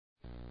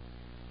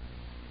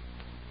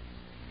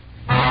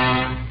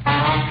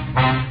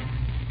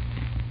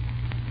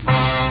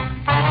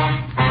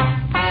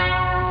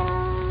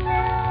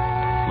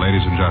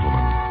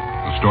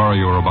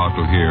story you are about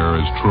to hear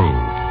is true.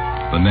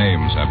 The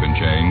names have been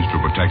changed to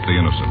protect the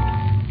innocent.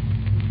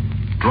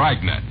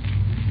 Dragnet.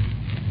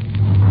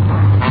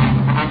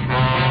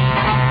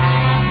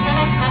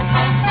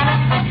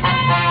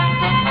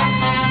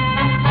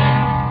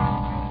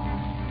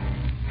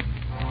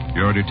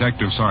 You're a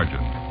detective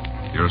sergeant.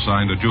 You're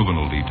assigned a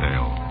juvenile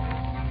detail.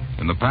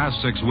 In the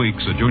past 6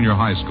 weeks, a junior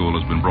high school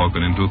has been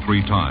broken into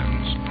 3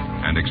 times,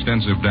 and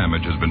extensive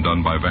damage has been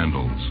done by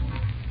vandals.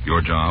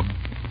 Your job?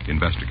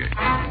 Investigate.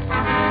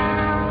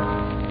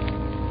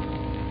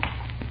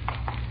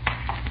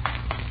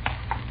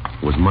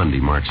 It was Monday,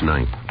 March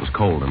 9th. It was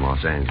cold in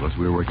Los Angeles.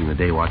 We were working the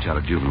day watch out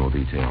of juvenile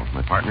detail.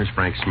 My partner's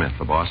Frank Smith.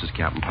 The boss is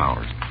Captain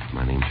Powers.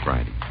 My name's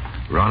Friday.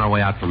 We were on our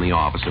way out from the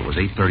office. It was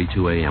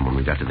 8:32 a.m. when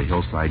we got to the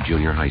Hillside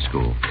Junior High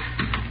School.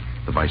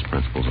 The vice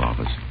principal's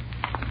office.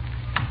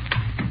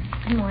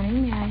 Good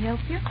morning. May I help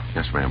you?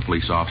 Yes, ma'am.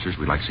 Police officers.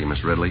 We'd like to see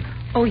Miss Ridley.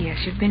 Oh, yes.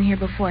 You've been here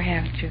before,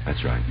 haven't you?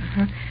 That's right.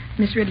 Uh-huh.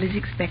 Miss Ridley's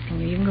expecting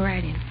you. You can go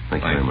right in.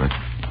 Thank you very much.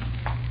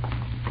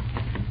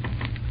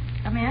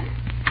 Come in.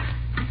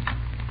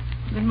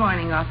 Good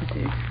morning,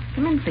 officers.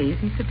 Come in, please,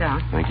 and sit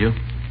down. Thank you.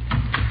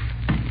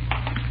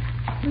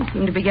 We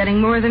seem to be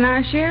getting more than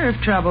our share of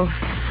trouble.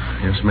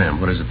 Yes,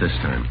 ma'am. What is it this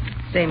time?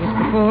 Same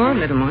as before, a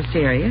little more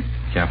serious.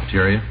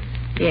 Cafeteria?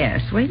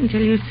 Yes, wait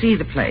until you see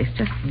the place.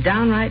 Just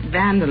downright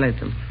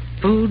vandalism.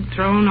 Food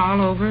thrown all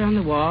over on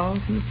the walls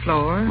and the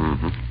floor.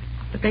 Mm-hmm.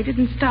 But they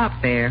didn't stop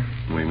there.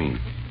 What do you mean?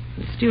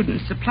 The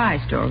student's supply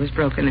store was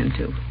broken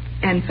into.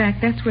 In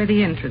fact, that's where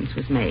the entrance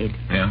was made.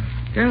 Yeah?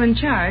 Girl in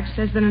charge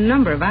says that a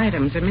number of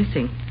items are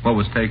missing. What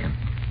was taken?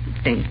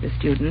 Things the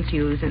students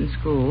use in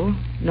school.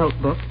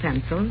 Notebooks,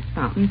 pencils,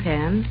 fountain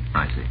pens.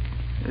 I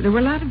see. There were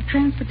a lot of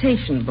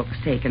transportation books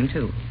taken,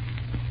 too.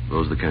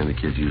 Those are the kind the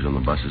kids use on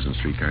the buses and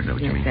streetcars, is that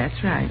what you Yes, mean?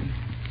 that's right.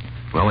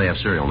 Well, they have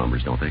serial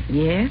numbers, don't they?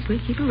 Yes,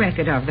 we keep a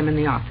record of them in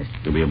the office.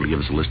 You'll be able to give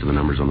us a list of the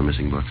numbers on the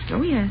missing books?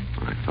 Oh, yes.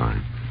 All right,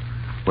 fine.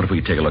 What if we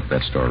could take a look at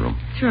that storeroom?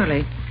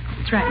 Surely.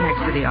 It's right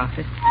next to the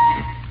office.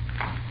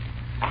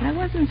 I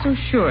wasn't so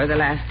sure the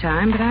last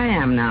time, but I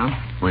am now.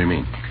 What do you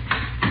mean?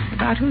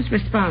 About who's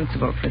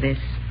responsible for this.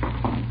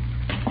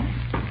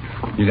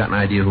 You got an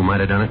idea who might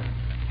have done it?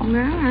 Well,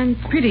 I'm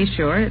pretty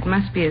sure it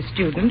must be a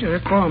student or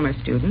a former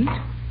student.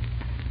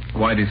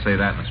 Why do you say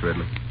that, Miss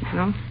Ridley?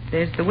 No,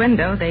 there's the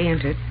window they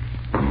entered.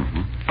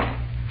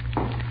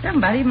 Mm-hmm.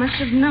 Somebody must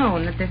have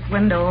known that this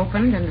window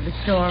opened into the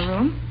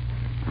storeroom.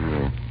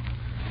 Yeah.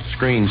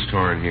 Screen's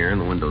torn here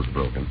and the window's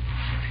broken.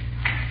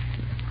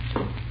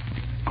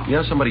 You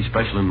have somebody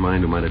special in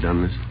mind who might have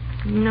done this?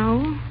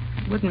 No,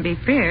 it wouldn't be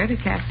fair to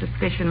cast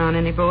suspicion on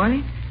any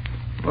boy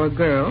or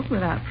girl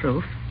without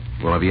proof.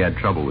 Well, have you had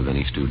trouble with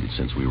any students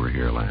since we were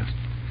here last?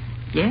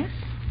 Yes?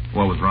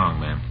 What was wrong,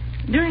 ma'am?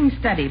 During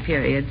study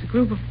periods, a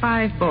group of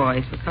 5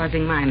 boys were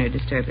causing minor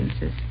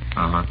disturbances.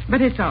 Uh-huh.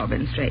 But it's all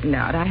been straightened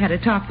out. I had a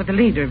talk with the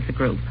leader of the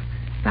group.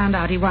 Found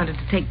out he wanted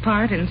to take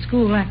part in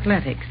school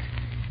athletics.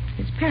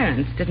 His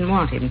parents didn't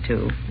want him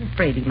to,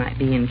 afraid he might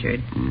be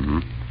injured. Mm-hmm.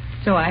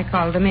 So I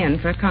called them in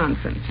for a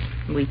conference.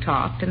 We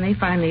talked, and they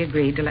finally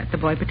agreed to let the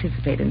boy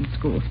participate in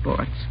school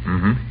sports.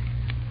 Mm-hmm.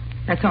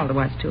 That's all there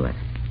was to it.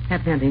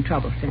 Haven't had any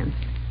trouble since.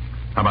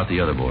 How about the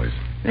other boys?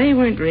 They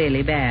weren't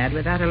really bad.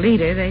 Without a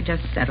leader, they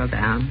just settled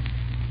down.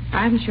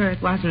 I'm sure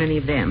it wasn't any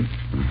of them.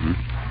 Mm-hmm.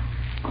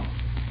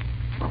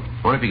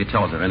 I wonder if you could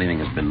tell us if anything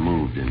has been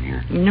moved in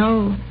here.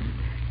 No.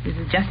 This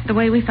is just the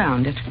way we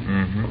found it.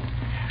 Mm-hmm.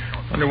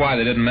 Wonder why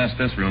they didn't mess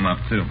this room up,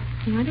 too.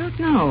 I don't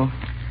know.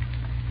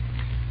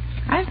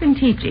 I've been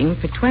teaching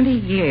for 20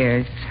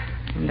 years,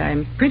 and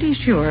I'm pretty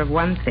sure of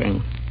one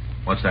thing.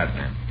 What's that,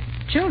 ma'am?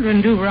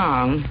 Children do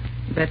wrong,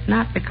 but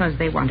not because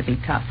they want to be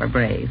tough or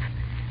brave.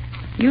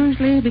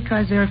 Usually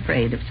because they're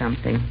afraid of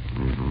something.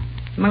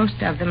 Mm-hmm.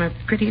 Most of them are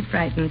pretty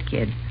frightened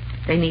kids.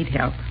 They need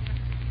help.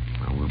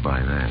 Well, we'll buy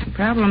that. The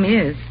problem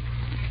is,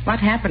 what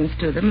happens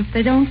to them if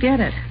they don't get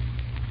it?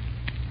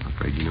 I'm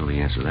afraid you know the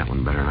answer to that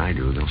one better than I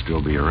do. They'll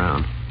still be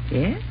around.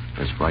 Yes?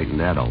 As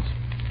frightened adults.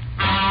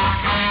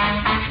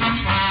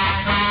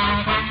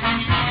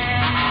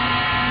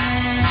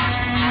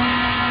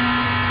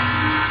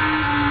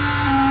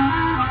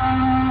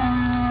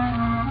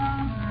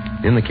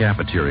 In the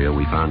cafeteria,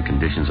 we found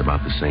conditions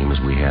about the same as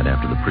we had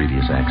after the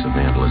previous acts of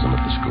vandalism at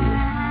the school.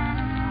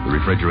 The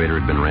refrigerator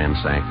had been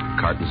ransacked.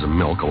 Cartons of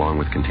milk, along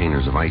with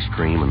containers of ice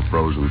cream and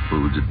frozen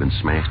foods, had been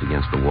smashed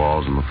against the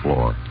walls and the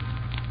floor.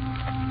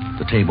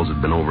 The tables had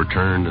been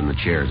overturned, and the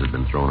chairs had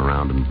been thrown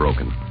around and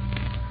broken.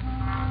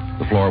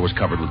 The floor was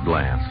covered with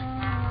glass.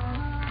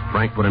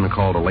 Frank put in a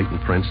call to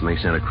Leighton Prince, and they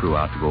sent a crew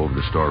out to go over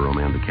the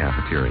storeroom and the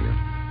cafeteria.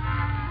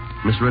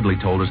 Miss Ridley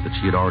told us that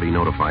she had already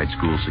notified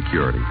school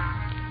security.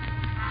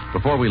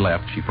 Before we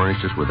left, she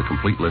furnished us with a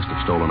complete list of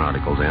stolen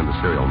articles and the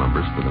serial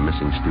numbers for the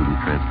missing student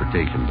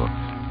transportation books.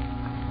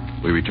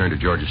 We returned to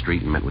Georgia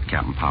Street and met with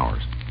Captain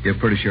Powers. You're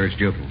pretty sure it's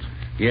juveniles?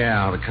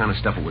 Yeah, the kind of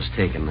stuff that was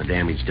taken, the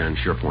damage done,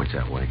 sure points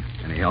that way.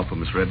 Any help from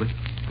Miss Ridley?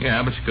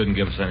 Yeah, but she couldn't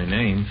give us any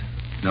names.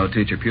 No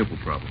teacher-pupil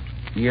problem.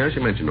 Yeah, she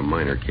mentioned a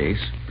minor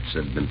case, which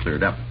said had been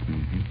cleared up.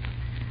 Mm-hmm.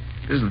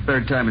 This is the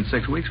third time in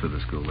 6 weeks for the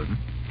school, isn't it?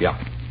 Yeah.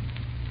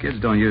 Kids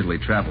don't usually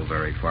travel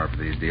very far for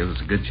these deals.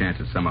 It's a good chance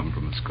that some of them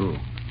from the school.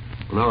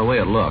 Well, now, the way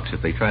it looks,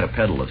 if they try to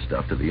peddle the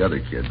stuff to the other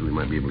kids, we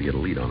might be able to get a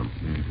lead on them.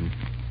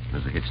 Mm-hmm.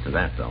 There's a hitch to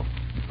that, though.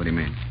 What do you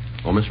mean?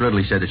 Well, Miss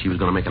Ridley said that she was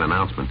going to make an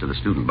announcement to the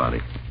student body.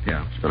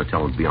 Yeah. She's going to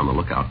tell them to be on the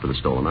lookout for the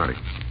stolen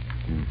article.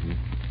 Mm-hmm.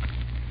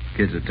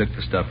 Kids that took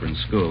the stuff are in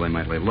school, they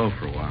might lay low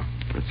for a while.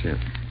 That's it.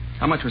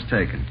 How much was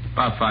taken?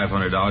 About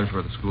 $500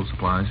 worth of school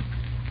supplies.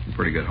 A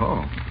pretty good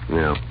haul.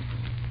 Yeah.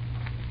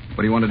 What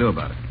do you want to do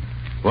about it?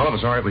 Well, if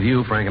it's all right with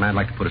you, Frank and I'd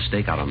like to put a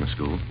stake out on the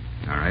school.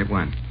 All right,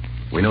 when?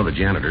 We know the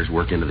janitors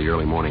work into the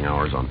early morning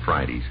hours on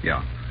Fridays.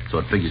 Yeah. So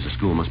it figures the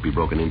school must be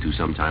broken into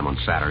sometime on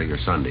Saturday or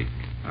Sunday.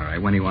 All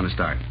right, when do you want to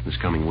start? This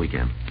coming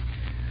weekend.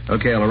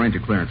 Okay, I'll arrange a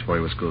clearance for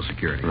you with school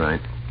security. Right.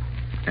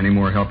 Any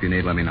more help you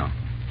need, let me know.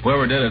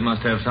 Whoever did it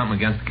must have something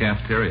against the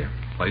cafeteria.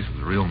 The place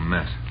was a real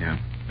mess. Yeah?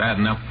 Bad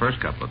enough the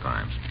first couple of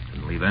times.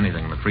 Didn't leave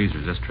anything in the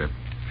freezers this trip.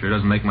 Sure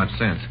doesn't make much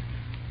sense.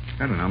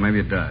 I don't know, maybe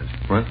it does.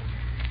 What?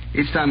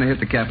 Each time they hit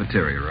the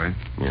cafeteria, right?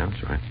 Yeah,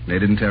 that's right. They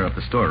didn't tear up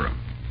the storeroom.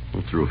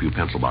 We threw a few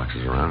pencil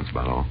boxes around, that's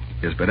about all.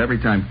 Yes, but every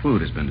time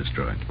food has been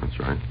destroyed. That's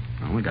right.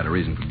 Well, we got a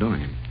reason for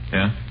doing it.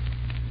 Yeah?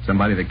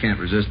 Somebody that can't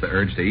resist the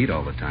urge to eat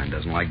all the time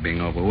doesn't like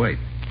being overweight.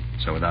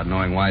 So without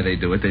knowing why they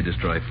do it, they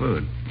destroy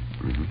food.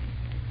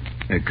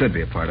 Mm-hmm. It could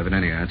be a part of it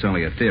anyway. It's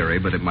only a theory,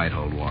 but it might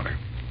hold water.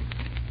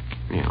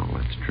 Yeah,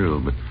 well, that's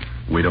true, but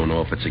we don't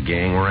know if it's a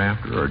gang we're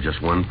after or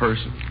just one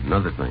person.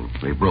 Another thing,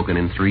 they've broken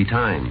in 3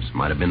 times.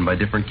 Might have been by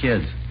different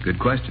kids. Good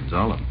questions,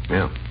 all of them.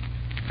 Yeah.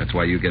 That's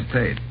why you get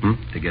paid,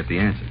 to get the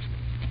answers.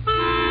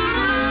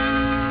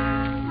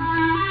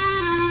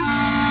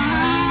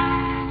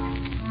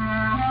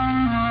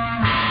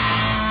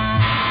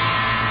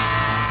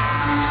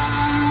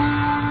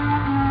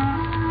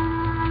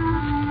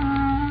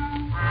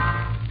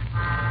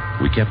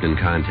 We kept in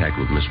contact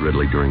with Miss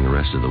Ridley during the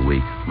rest of the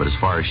week, but as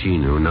far as she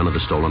knew, none of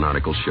the stolen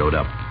articles showed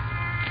up.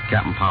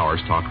 Captain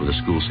Powers talked with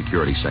the school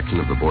security section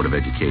of the Board of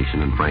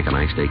Education, and Frank and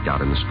I staked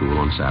out in the school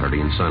on Saturday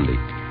and Sunday.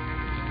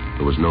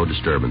 There was no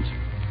disturbance.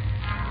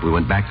 We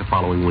went back the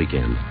following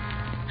weekend.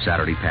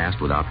 Saturday passed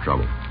without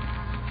trouble.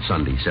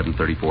 Sunday,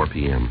 7:34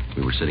 p.m.,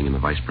 we were sitting in the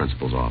vice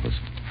principal's office.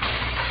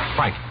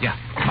 Right, yeah.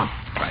 Come on.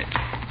 Right.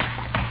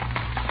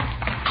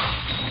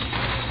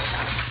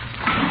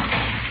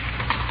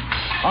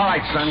 All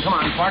right, son, come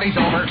on. Party's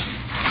over.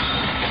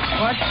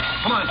 What?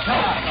 Come on, tell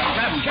us.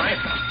 Grab him, Johnny.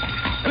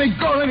 Let me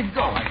go, let me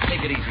go. All right,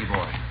 take it easy,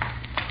 boy.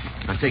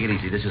 Now, take it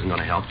easy. This isn't going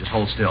to help. Just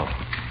hold still.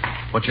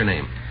 What's your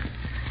name?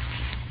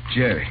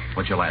 Jerry.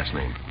 What's your last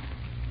name?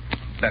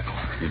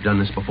 Beckel. You've done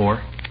this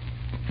before?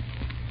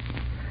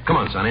 Come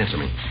on, son, answer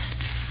me.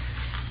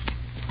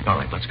 All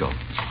right, let's go.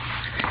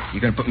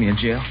 You gonna put me in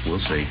jail? We'll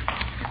see.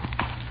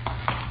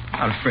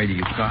 Not afraid of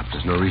you cops.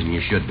 There's no reason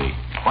you should be.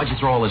 Why'd you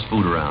throw all this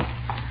food around?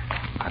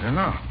 I don't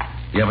know.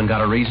 You haven't got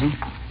a reason?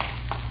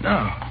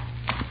 No.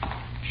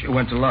 Sure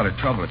went to a lot of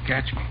trouble to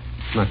catch me.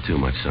 Not too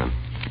much, son.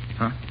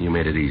 Huh? You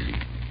made it easy.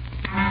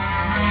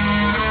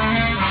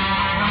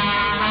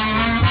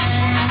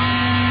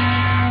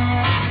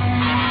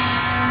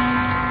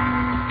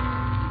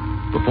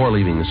 Before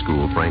leaving the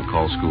school, Frank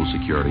called school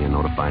security and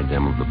notified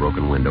them of the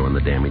broken window and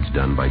the damage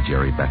done by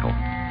Jerry Beckel.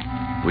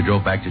 We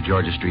drove back to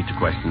Georgia Street to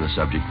question the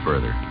subject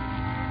further.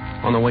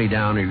 On the way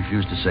down, he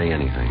refused to say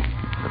anything.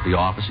 At the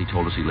office, he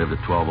told us he lived at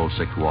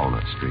 1206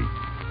 Walnut Street.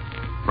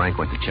 Frank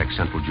went to check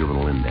Central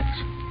Juvenile Index.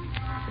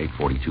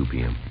 8:42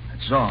 p.m.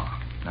 That's all.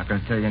 Not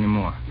going to tell you any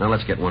more. Now,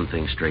 let's get one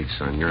thing straight,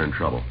 son. You're in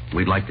trouble.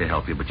 We'd like to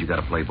help you, but you got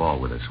to play ball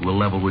with us. We'll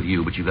level with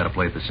you, but you got to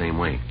play it the same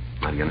way.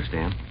 Now, do you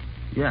understand?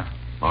 Yeah.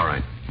 All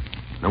right.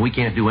 Now, we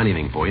can't do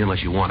anything for you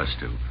unless you want us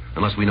to.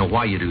 Unless we know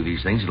why you do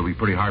these things, it'll be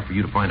pretty hard for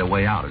you to find a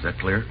way out. Is that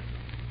clear?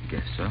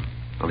 Guess so.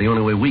 Well, the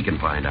only way we can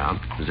find out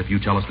is if you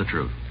tell us the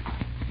truth.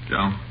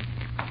 Joe?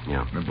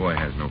 Yeah. The boy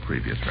has no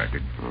previous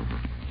record.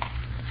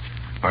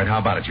 All right, how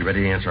about it? You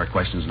ready to answer our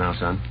questions now,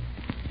 son?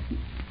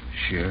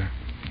 Sure.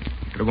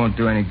 But it won't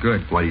do any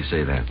good. Why do you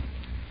say that?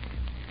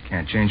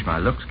 Can't change my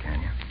looks,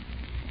 can you?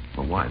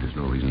 Well, why? There's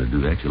no reason to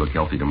do that. You look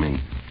healthy to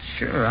me.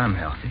 Sure, I'm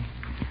healthy.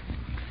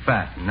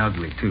 Fat and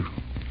ugly, too.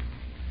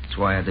 That's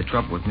why I had the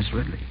trouble with Miss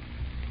Ridley.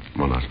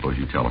 Well, now, suppose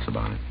you tell us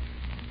about it.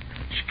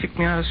 She kicked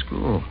me out of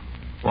school.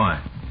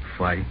 Why?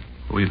 Fighting.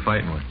 Who were you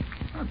fighting with?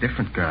 Oh,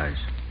 different guys.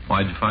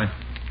 Why'd you fight?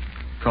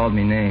 Called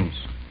me names.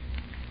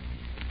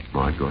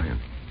 All right, go ahead.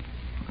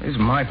 It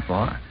isn't my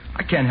fault.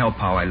 I can't help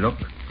how I look.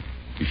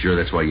 You sure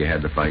that's why you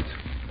had the fights?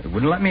 They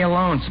wouldn't let me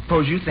alone.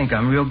 Suppose you think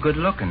I'm real good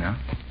looking, huh?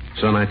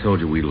 Son, I told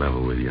you we'd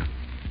level with you.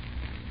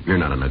 You're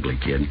not an ugly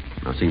kid.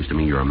 Now, it seems to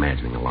me you're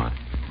imagining a lot.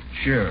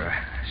 Sure.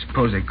 I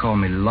suppose they call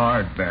me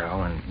Lard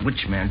Barrel and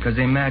Witch Man because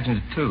they imagined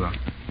it, too, huh?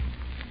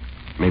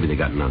 Maybe they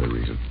got another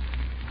reason.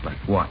 Like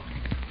what?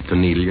 To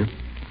needle you.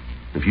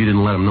 If you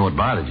didn't let them know it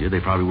bothered you, they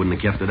probably wouldn't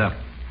have kept it up.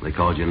 They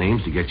called you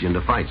names to get you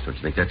into fights. Don't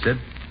you think that's it?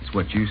 That's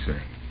what you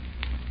say.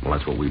 Well,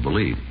 that's what we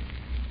believe.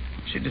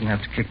 She didn't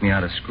have to kick me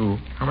out of school.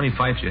 How many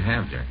fights you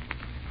have, Jack?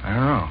 I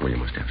don't know. Well, you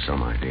must have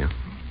some idea.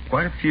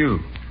 Quite a few.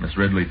 Miss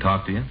Ridley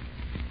talked to you?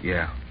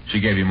 Yeah. She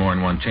gave you more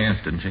than one chance,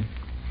 didn't she?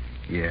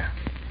 Yeah.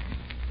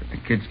 But the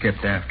kids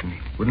kept after me.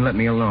 Wouldn't let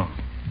me alone.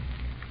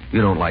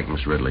 You don't like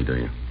Miss Ridley, do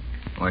you?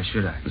 Why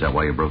should I? Is that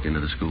why you broke into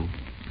the school?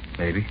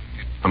 Maybe.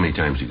 How many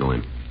times did you go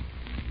in?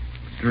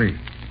 3.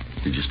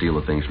 Did you steal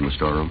the things from the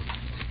storeroom?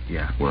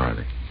 Yeah. Where are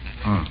they?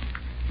 Huh.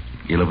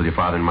 You live with your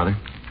father and mother?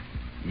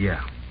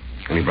 Yeah.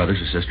 Any brothers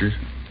or sisters?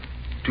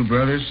 2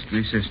 brothers,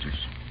 3 sisters.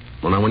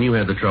 Well, now, when you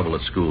had the trouble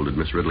at school, did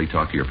Miss Ridley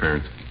talk to your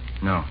parents?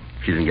 No.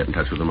 She didn't get in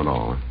touch with them at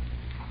all, huh?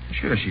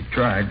 Sure, she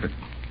tried, but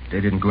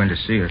they didn't go in to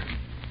see her.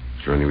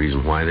 Is there any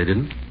reason why they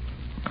didn't?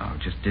 No,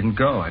 just didn't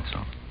go, that's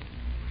all.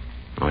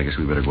 Well, I guess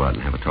we better go out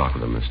and have a talk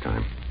with them this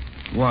time.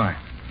 Why?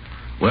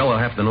 Well, they'll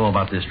have to know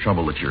about this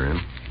trouble that you're in.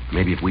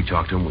 Maybe if we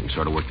talk to them, we can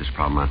sort of work this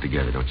problem out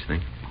together, don't you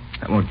think?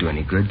 That won't do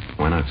any good.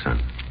 Why not,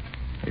 son?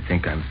 They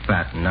think I'm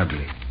fat and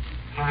ugly.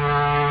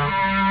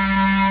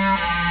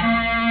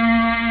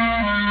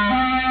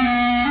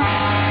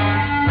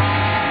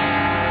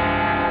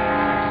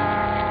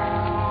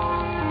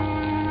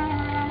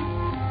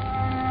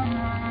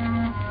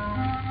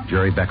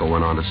 Jerry Beckel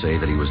went on to say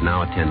that he was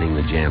now attending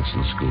the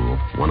Jansen School,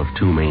 one of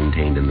 2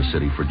 maintained in the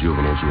city for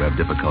juveniles who have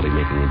difficulty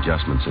making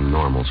adjustments in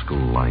normal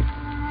school life.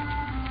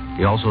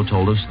 He also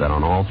told us that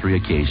on all 3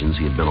 occasions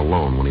he had been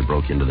alone when he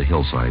broke into the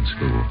Hillside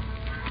School.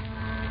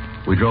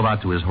 We drove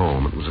out to his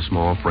home. It was a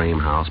small frame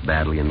house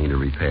badly in need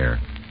of repair.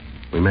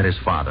 We met his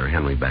father,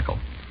 Henry Beckel.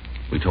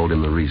 We told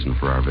him the reason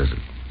for our visit.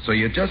 So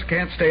you just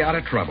can't stay out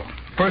of trouble.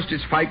 First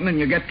it's fighting and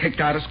you get kicked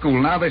out of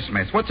school. Now this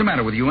mess. What's the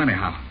matter with you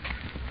anyhow?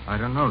 I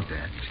don't know,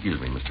 Dad.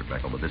 Excuse me, Mr.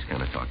 Beckel, but this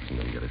kind of talk isn't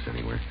going to get us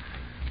anywhere.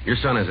 Your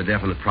son has a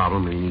definite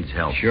problem and he needs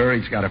help. Sure,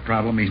 he's got a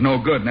problem. He's no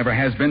good. Never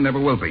has been, never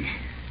will be.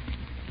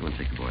 You want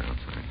to take the boy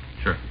outside?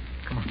 Sure.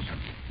 Come on, son.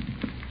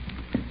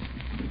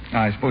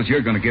 Now, I suppose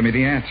you're going to give me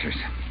the answers.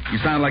 You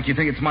sound like you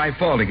think it's my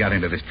fault he got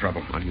into this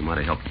trouble. Well, you might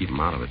have helped keep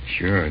him out of it.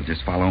 Sure,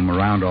 just follow him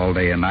around all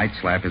day and night,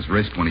 slap his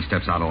wrist when he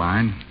steps out of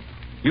line.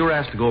 You were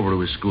asked to go over to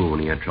his school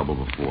when he had trouble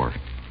before.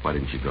 Why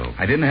didn't you go?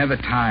 I didn't have the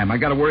time. I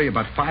got to worry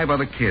about 5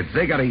 other kids.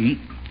 They got to eat.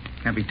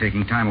 Can't be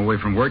taking time away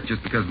from work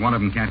just because one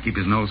of them can't keep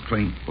his nose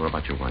clean. What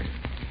about your wife?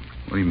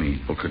 What do you mean?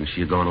 Well, couldn't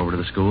she have gone over to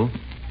the school?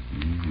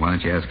 Why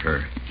don't you ask her?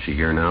 Is she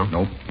here now?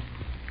 Nope.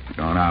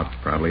 Gone out,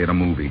 probably at a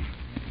movie.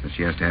 But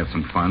she has to have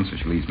some fun, so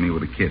she leaves me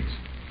with the kids.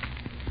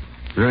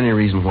 Is there any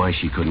reason why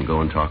she couldn't go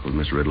and talk with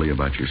Miss Ridley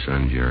about your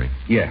son, Jerry?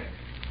 Yeah.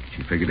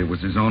 She figured it was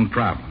his own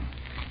problem.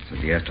 Says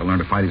he has to learn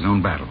to fight his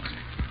own battles.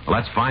 Well,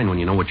 that's fine when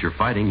you know what you're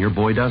fighting. Your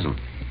boy doesn't.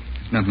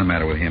 There's nothing the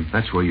matter with him.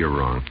 That's where you're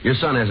wrong. Your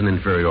son has an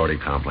inferiority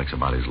complex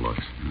about his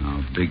looks.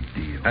 Oh, big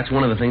deal. That's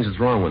one of the things that's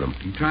wrong with him.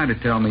 You trying to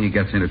tell me he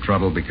gets into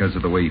trouble because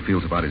of the way he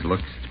feels about his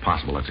looks? It's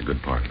possible that's a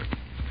good part of it.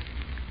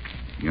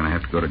 You gonna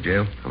have to go to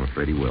jail? I'm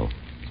afraid he will.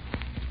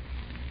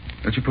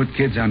 Don't you put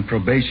kids on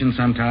probation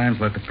sometimes,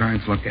 let the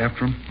parents look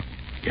after them?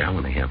 Yeah,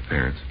 when they have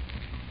parents.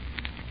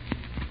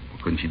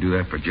 Well, couldn't you do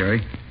that for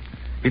Jerry?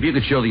 If you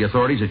could show the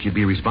authorities that you'd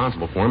be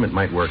responsible for him, it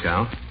might work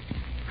out.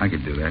 I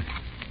could do that.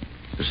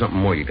 There's something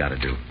more you got to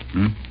do.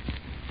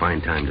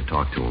 Find time to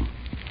talk to him.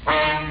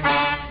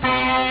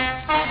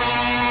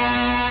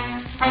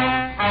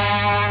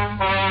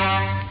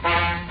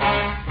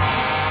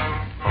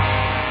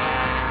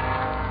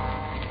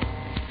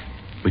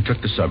 We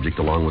took the subject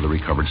along with the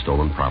recovered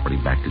stolen property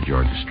back to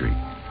Georgia Street.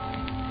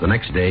 The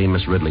next day,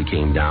 Miss Ridley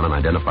came down and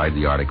identified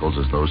the articles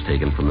as those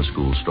taken from the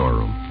school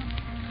storeroom.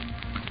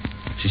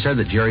 She said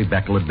that Jerry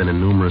Beckel had been in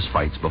numerous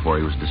fights before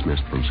he was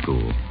dismissed from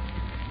school.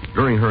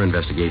 During her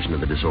investigation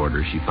of the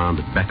disorder, she found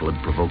that Beckel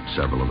had provoked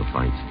several of the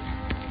fights.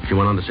 She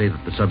went on to say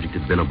that the subject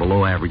had been a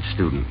below-average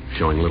student,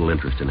 showing little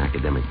interest in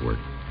academic work.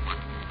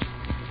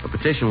 A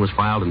petition was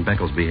filed in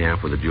Beckel's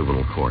behalf with the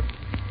juvenile court.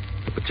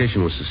 The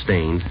petition was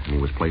sustained, and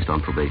he was placed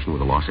on probation with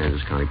the Los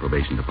Angeles County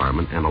Probation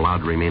Department and allowed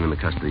to remain in the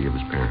custody of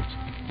his parents.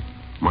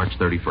 March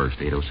 31st,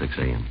 8:06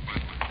 a.m.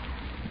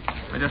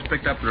 I just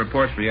picked up the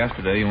reports for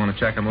yesterday. You want to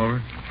check them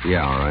over?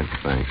 Yeah, all right.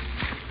 Thanks.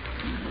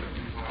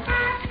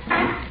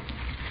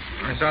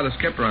 I saw the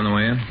skipper on the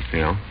way in.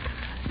 Yeah?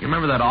 You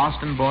remember that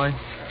Austin boy?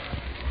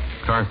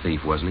 Car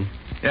thief, wasn't he?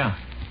 Yeah.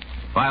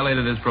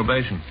 Violated his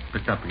probation.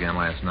 Picked up again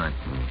last night.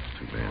 Oh,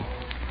 too bad.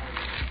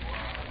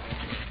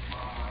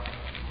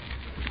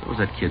 What was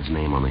that kid's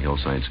name on the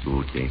Hillside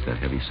School case, that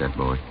heavy-set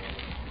boy?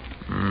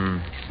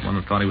 One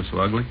that thought he was so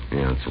ugly?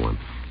 Yeah, that's the one.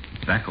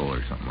 Beckel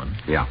or something, wasn't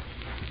it? Yeah.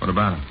 What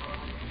about him?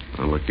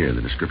 Well, look here.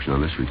 The description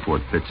on this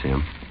report fits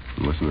him.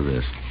 And listen to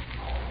this.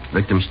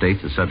 Victim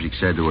states the subject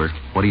said to her,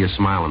 "What are you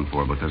smiling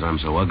for, because I'm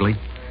so ugly?"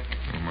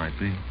 It might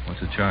be.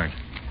 What's the charge?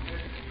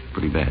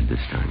 Pretty bad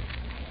this time.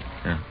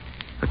 Yeah.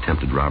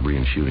 Attempted robbery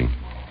and shooting.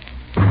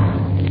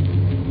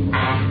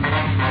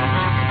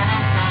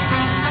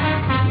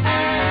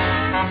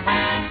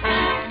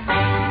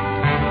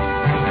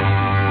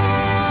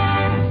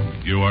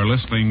 You are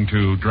listening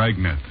to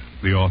Dragnet,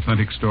 the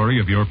authentic story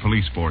of your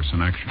police force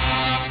in action.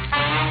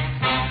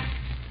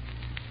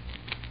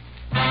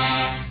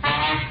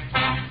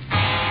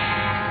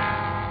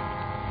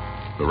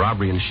 The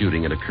robbery and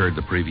shooting had occurred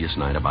the previous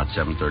night about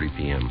 7:30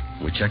 p.m.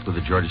 We checked with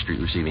the Georgia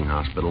Street Receiving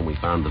Hospital, and we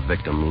found the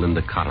victim,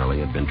 Linda Cotterly,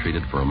 had been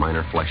treated for a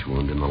minor flesh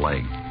wound in the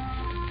leg.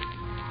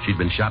 She'd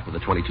been shot with a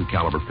 .22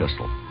 caliber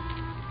pistol.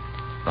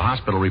 The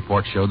hospital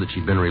report showed that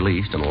she'd been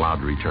released and allowed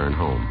to return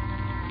home.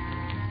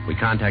 We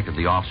contacted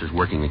the officers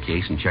working the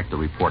case and checked the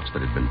reports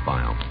that had been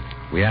filed.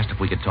 We asked if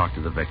we could talk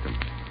to the victim.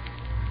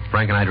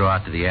 Frank and I drove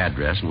out to the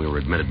address, and we were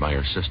admitted by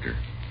her sister.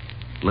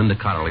 Linda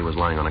Cotterly was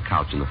lying on a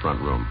couch in the front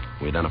room.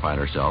 We identified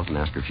ourselves and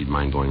asked her if she'd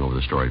mind going over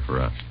the story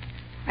for us.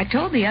 I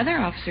told the other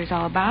officers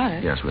all about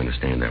it. Yes, we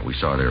understand that. We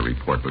saw their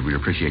report, but we'd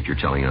appreciate your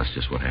telling us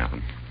just what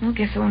happened. Well,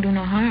 guess it won't do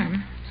no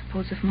harm.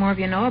 Suppose if more of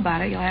you know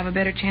about it, you'll have a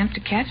better chance to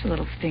catch a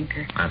little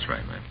stinker. That's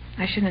right, ma'am.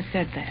 I shouldn't have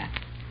said that.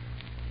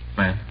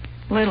 Ma'am?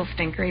 Little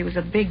stinker. He was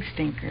a big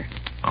stinker.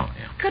 Oh,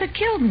 yeah. Could have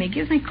killed me.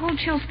 Gives me cold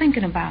chills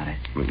thinking about it.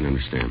 We can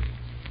understand.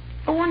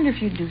 I wonder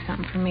if you'd do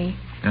something for me.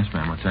 Yes,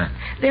 ma'am. What's that?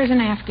 There's an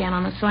Afghan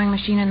on the sewing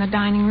machine in the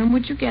dining room.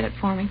 Would you get it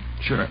for me?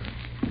 Sure.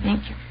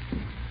 Thank you.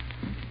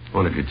 I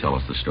wonder if you'd tell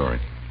us the story.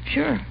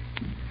 Sure.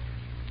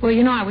 Well,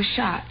 you know I was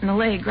shot in the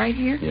leg right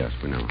here. Yes,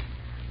 we know.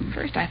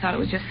 First, I thought it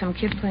was just some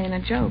kid playing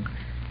a joke.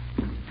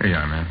 Here you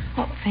are, ma'am.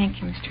 Oh,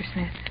 thank you, Mr.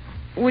 Smith.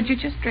 Would you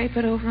just drape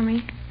it over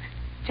me?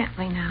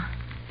 Gently now.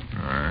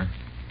 All right.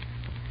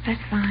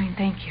 That's fine,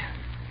 thank you.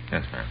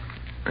 Yes, ma'am.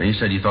 Now, you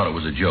said you thought it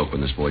was a joke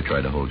when this boy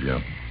tried to hold you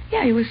up.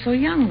 Yeah, he was so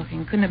young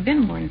looking. Couldn't have been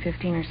more than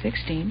 15 or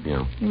 16.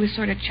 Yeah. He was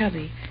sort of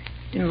chubby.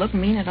 Didn't look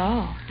mean at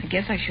all. I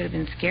guess I should have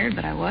been scared,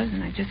 but I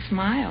wasn't. I just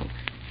smiled.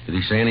 Did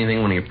he say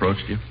anything when he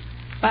approached you?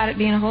 About it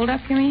being a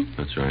holdup, you mean?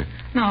 That's right.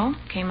 No.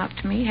 Came up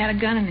to me, had a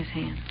gun in his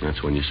hand.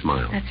 That's when you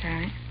smiled. That's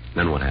right.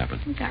 Then what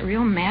happened? He got a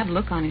real mad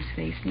look on his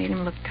face. Made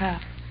him look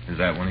tough. Is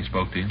that when he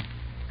spoke to you?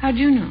 How'd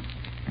you know?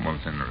 Well,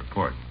 it's in the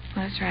report.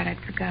 Well, that's right. I'd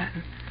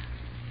forgotten.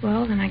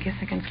 Well, then I guess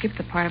I can skip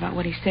the part about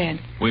what he said.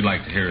 We'd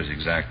like to hear his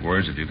exact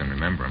words if you can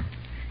remember them.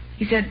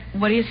 He said,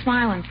 "What are you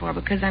smiling for?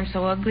 Because I'm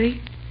so ugly?"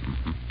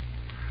 Mm-hmm.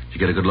 Did you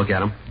get a good look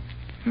at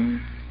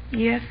him?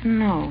 Yes and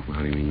no. Well,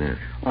 how do you mean that?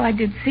 Well, I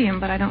did see him,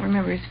 but I don't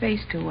remember his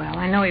face too well.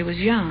 I know he was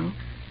young.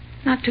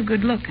 Not too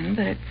good looking,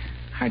 but it's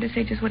hard to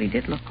say just what he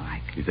did look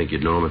like. You think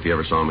you'd know him if you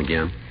ever saw him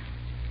again?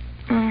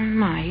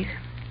 Might.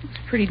 It's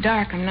pretty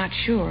dark. I'm not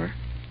sure.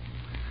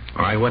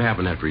 All right, what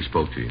happened after he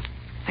spoke to you?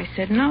 I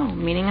said no,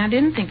 meaning I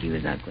didn't think he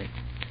was ugly.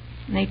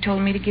 And they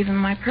told me to give him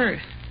my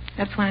purse.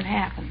 That's when it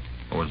happened.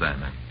 What was that,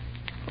 ma'am?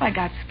 Well, I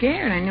got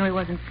scared. I knew he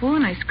wasn't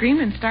fooling. I screamed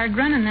and started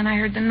running. Then I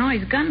heard the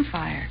noise,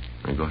 gunfire.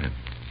 All right, go ahead.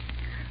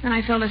 Then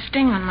I felt a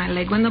sting on my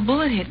leg when the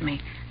bullet hit me.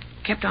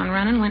 Kept on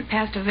running, went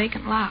past a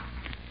vacant lot.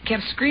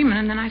 Kept screaming,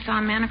 and then I saw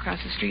a man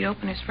across the street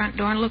open his front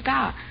door and look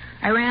out.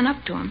 I ran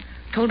up to him,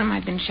 told him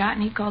I'd been shot,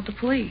 and he called the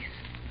police.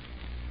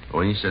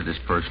 When you said this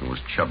person was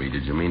chubby,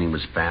 did you mean he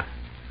was fat?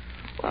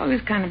 Well, he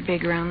was kind of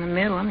big around the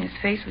middle, and his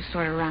face was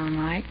sort of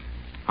round-like.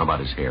 How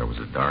about his hair? Was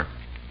it dark?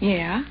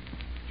 Yeah.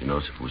 Did you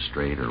notice if it was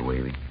straight or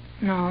wavy?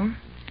 No.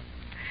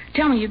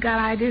 Tell me, you got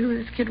an idea who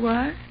this kid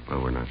was?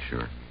 Well, we're not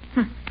sure.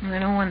 Well, I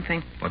know one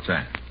thing. What's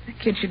that? That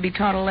kid should be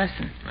taught a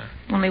lesson.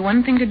 No. Only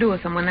one thing to do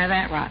with them when they're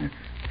that rotten.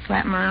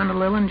 Slap them around a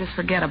little and just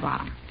forget about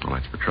them. Well,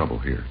 that's the trouble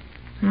here.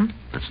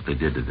 That's what they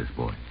did to this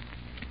boy.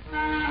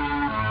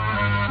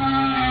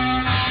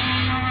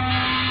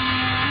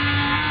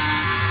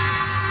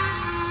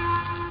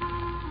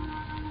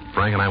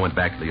 Frank and I went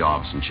back to the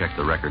office and checked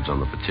the records on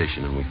the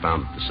petition, and we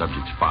found that the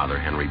subject's father,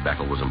 Henry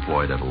Beckel, was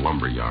employed at a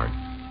lumber yard.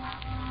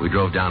 We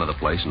drove down to the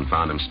place and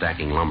found him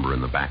stacking lumber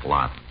in the back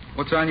lot.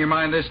 What's on your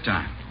mind this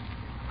time?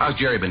 How's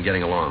Jerry been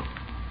getting along?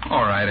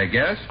 All right, I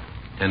guess.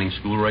 Attending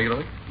school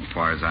regularly? As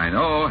far as I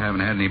know,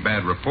 haven't had any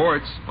bad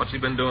reports. What's he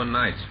been doing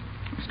nights?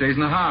 He stays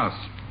in the house.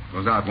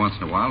 Goes out once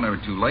in a while, never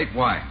too late.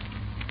 Why?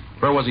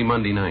 Where was he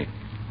Monday night?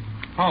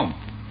 Home.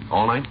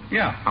 All night?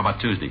 Yeah. How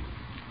about Tuesday?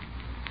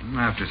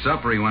 After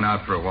supper, he went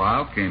out for a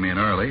while, came in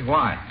early.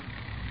 Why?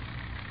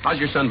 How's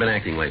your son been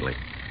acting lately?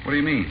 What do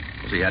you mean?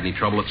 Has he had any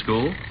trouble at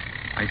school?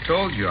 I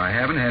told you I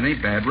haven't had any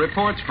bad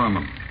reports from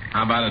him.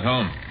 How about at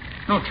home?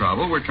 No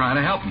trouble. We're trying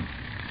to help him.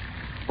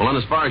 Well, and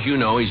as far as you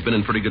know, he's been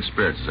in pretty good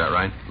spirits. Is that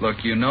right?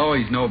 Look, you know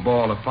he's no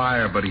ball of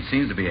fire, but he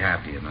seems to be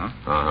happy enough.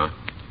 Uh-huh.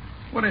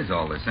 What is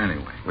all this,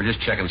 anyway? We're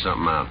just checking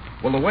something out.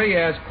 Well, the way you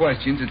ask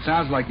questions, it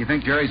sounds like you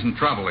think Jerry's in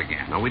trouble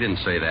again. No, we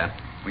didn't say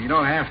that. Well, you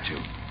don't have to.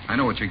 I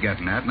know what you're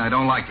getting at, and I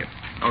don't like it.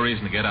 No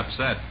reason to get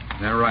upset.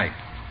 They're right.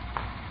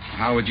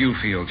 How would you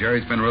feel?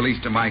 Jerry's been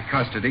released to my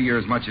custody. You're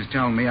as much as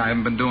telling me I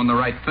haven't been doing the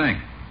right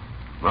thing.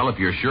 Well, if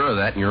you're sure of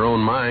that in your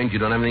own mind, you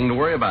don't have anything to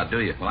worry about,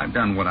 do you? Well, I've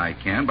done what I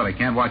can, but I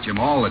can't watch him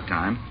all the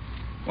time.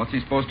 What's he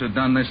supposed to have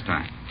done this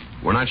time?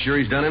 We're not sure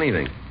he's done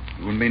anything.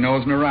 He wouldn't be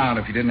nosing around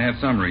if he didn't have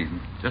some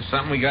reason. Just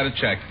something we got to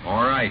check.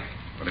 All right.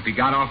 But if he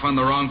got off on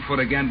the wrong foot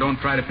again, don't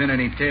try to pin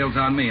any tails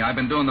on me. I've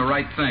been doing the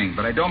right thing,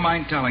 but I don't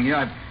mind telling you,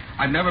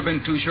 I've never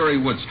been too sure he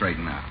would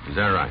straighten out. Is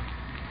that right?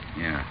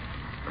 Yeah.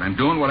 But I'm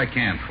doing what I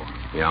can for him.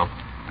 Yeah?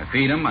 I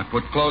feed him, I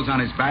put clothes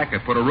on his back,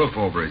 I put a roof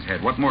over his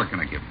head. What more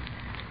can I give him?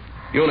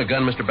 You own a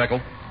gun, Mr.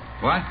 Beckel?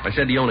 What? I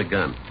said you own a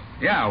gun.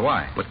 Yeah,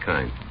 why? What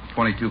kind?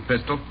 .22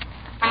 pistol.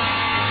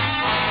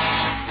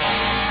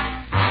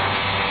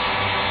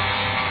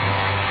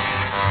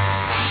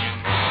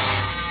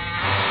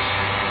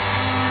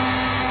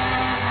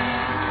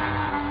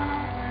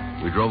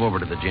 drove over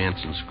to the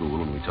Jansen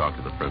school and we talked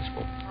to the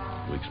principal.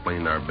 We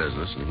explained our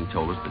business, and he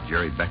told us that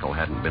Jerry Beckel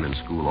hadn't been in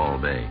school all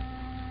day.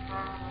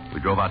 We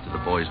drove out to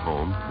the boy's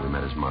home, and we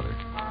met his mother.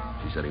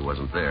 She said he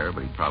wasn't there,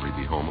 but he'd probably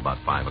be home about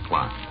 5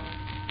 o'clock.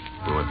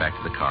 We went back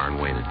to the car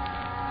and waited.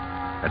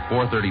 At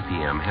 4:30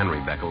 p.m., Henry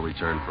Beckel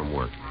returned from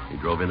work. He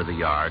drove into the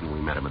yard, and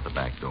we met him at the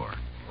back door.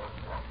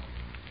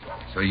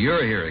 So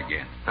you're here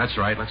again. That's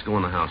right. Let's go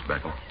in the house,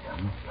 Beckel.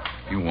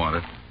 You want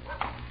it.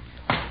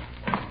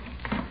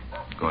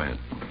 Go ahead.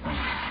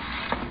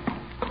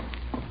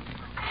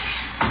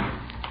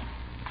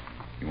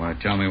 You want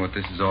to tell me what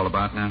this is all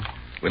about now?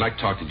 We'd like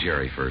to talk to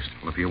Jerry first.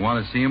 Well, if you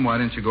want to see him, why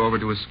didn't you go over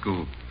to his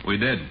school? We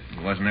did.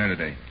 He wasn't there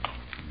today.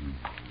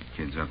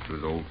 Kid's up to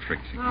his old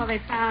tricks again. Oh, they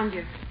found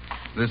you.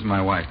 This is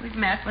my wife. We've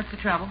met. What's the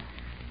trouble?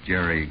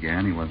 Jerry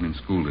again. He wasn't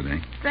in school today.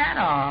 Is that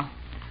all?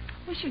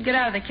 We should get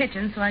out of the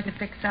kitchen so I could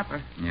fix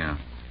supper. Yeah.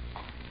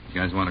 You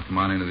guys want to come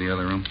on into the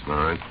other room? All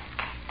right.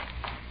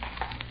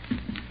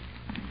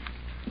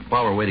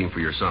 While we're waiting for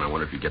your son, I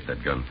wonder if you get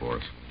that gun for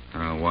us. I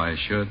don't know why I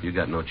should. You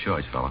got no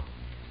choice, fella.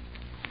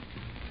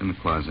 It's in the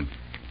closet.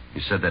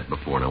 You said that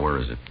before. Now, where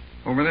is it?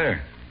 Over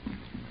there.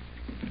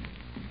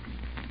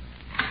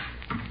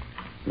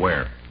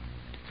 Where?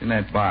 It's in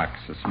that box,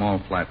 a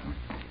small flat one.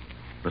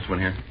 This one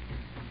here?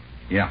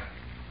 Yeah.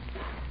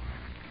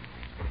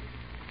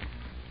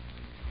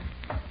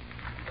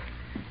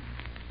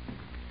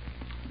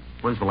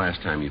 When's the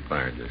last time you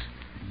fired this?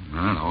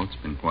 I don't know. It's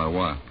been quite a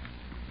while.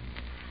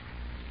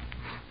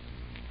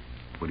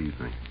 What do you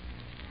think?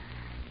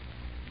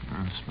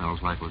 It smells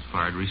like it was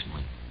fired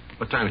recently.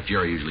 What time does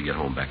Jerry usually get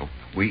home, Beckel?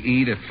 We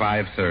eat at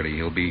 5:30.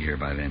 He'll be here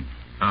by then.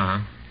 Uh-huh.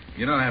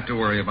 You don't have to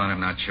worry about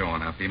him not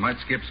showing up. He might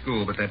skip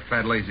school, but that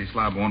fat, lazy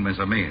slob won't miss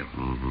a meal.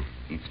 Mm-hmm.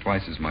 Eats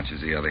twice as much as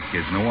the other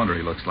kids. No wonder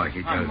he looks like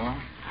he does.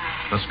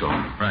 Let's go.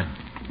 Right.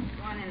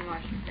 Go on in and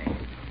wash your face.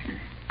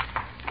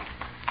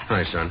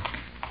 Hi, son.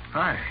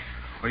 Hi.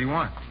 What do you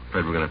want?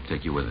 Fred, we're going to have to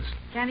take you with us.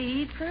 Can he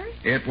eat first?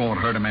 It won't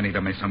hurt him any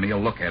to miss a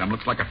meal. Look at him.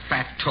 Looks like a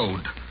fat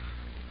toad.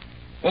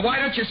 Well, why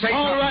don't you say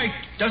All something? right.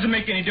 Doesn't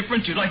make any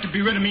difference. You'd like to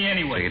be rid of me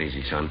anyway. Take it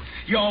easy, son.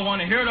 You all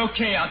want to hear it?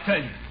 Okay, I'll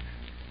tell you.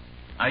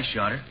 I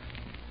shot her.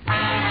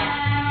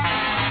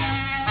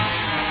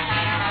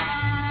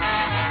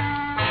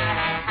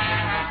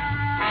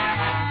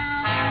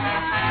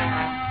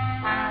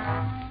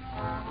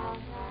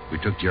 We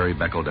took Jerry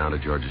Beckel down to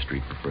Georgia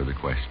Street for further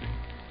questioning.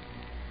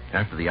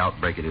 After the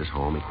outbreak at his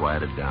home, he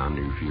quieted down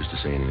and he refused to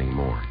say anything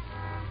more.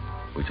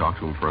 We talked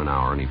to him for an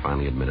hour, and he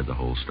finally admitted the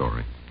whole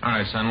story. All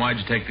right, son, why'd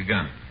you take the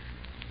gun?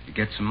 To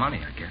get some money,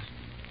 I guess.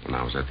 And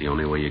now, was that the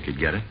only way you could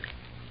get it?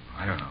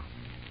 I don't know.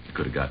 You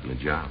could have gotten a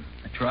job.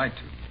 I tried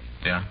to.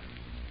 Yeah?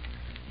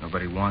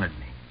 Nobody wanted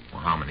me.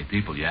 Well, how many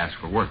people you asked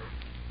for work?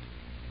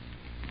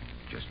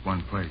 Just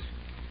one place.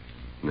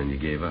 And then you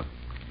gave up.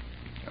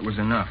 That was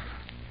enough.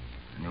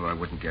 I knew I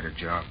wouldn't get a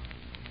job.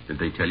 Did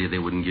they tell you they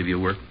wouldn't give you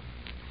work?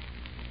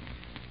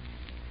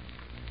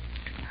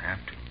 Didn't have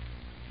to.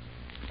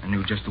 I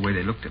knew just the way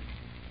they looked at me.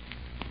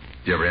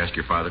 Did you ever ask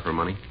your father for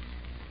money?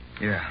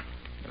 Yeah.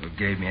 Never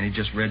gave me, and he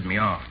just read me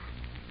off.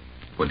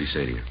 What did he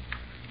say to you?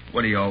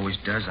 What he always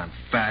does. I'm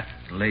fat,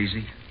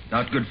 lazy,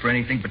 not good for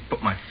anything but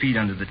put my feet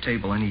under the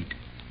table and eat.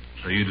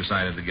 So you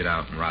decided to get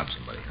out and rob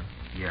somebody, huh?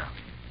 Yeah.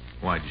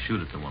 Why'd you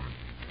shoot at the woman?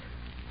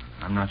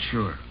 I'm not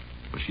sure.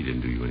 Well, she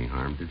didn't do you any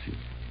harm, did she?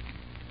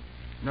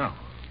 No.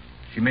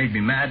 She made me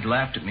mad,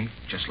 laughed at me,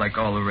 just like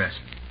all the rest.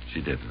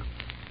 She did, huh?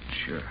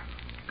 Sure.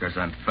 Because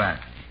I'm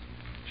fat.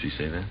 She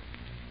say that?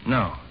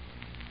 No.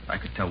 I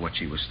could tell what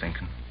she was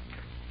thinking.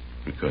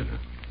 You could, huh?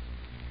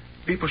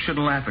 People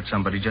shouldn't laugh at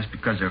somebody just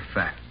because they're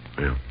fat.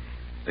 Yeah.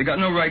 They got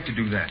no right to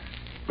do that.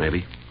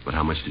 Maybe. But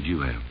how much did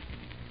you have?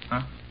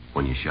 Huh?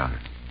 When you shot her?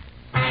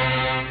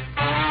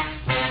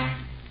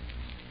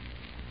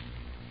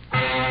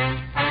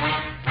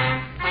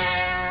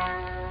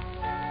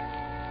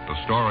 The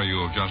story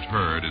you have just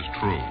heard is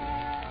true.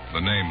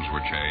 The names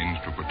were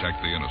changed to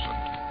protect the innocent.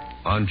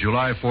 On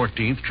July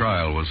 14th,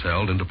 trial was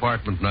held in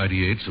Department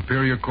 98,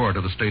 Superior Court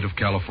of the State of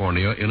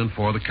California, in and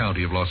for the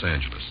County of Los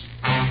Angeles.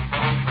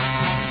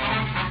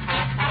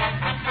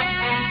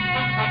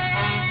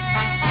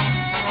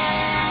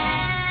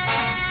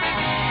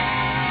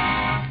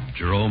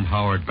 Jerome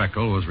Howard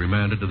Beckel was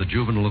remanded to the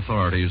juvenile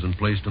authorities and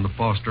placed in the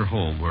foster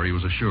home, where he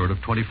was assured of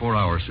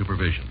 24-hour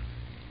supervision.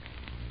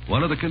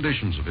 One of the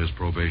conditions of his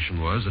probation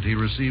was that he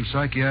receive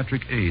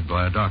psychiatric aid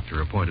by a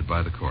doctor appointed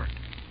by the court.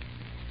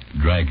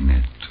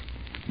 Dragnet,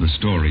 the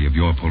story of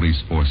your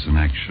police force in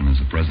action, is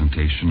a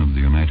presentation of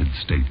the United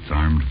States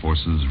Armed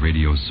Forces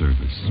Radio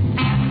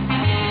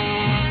Service.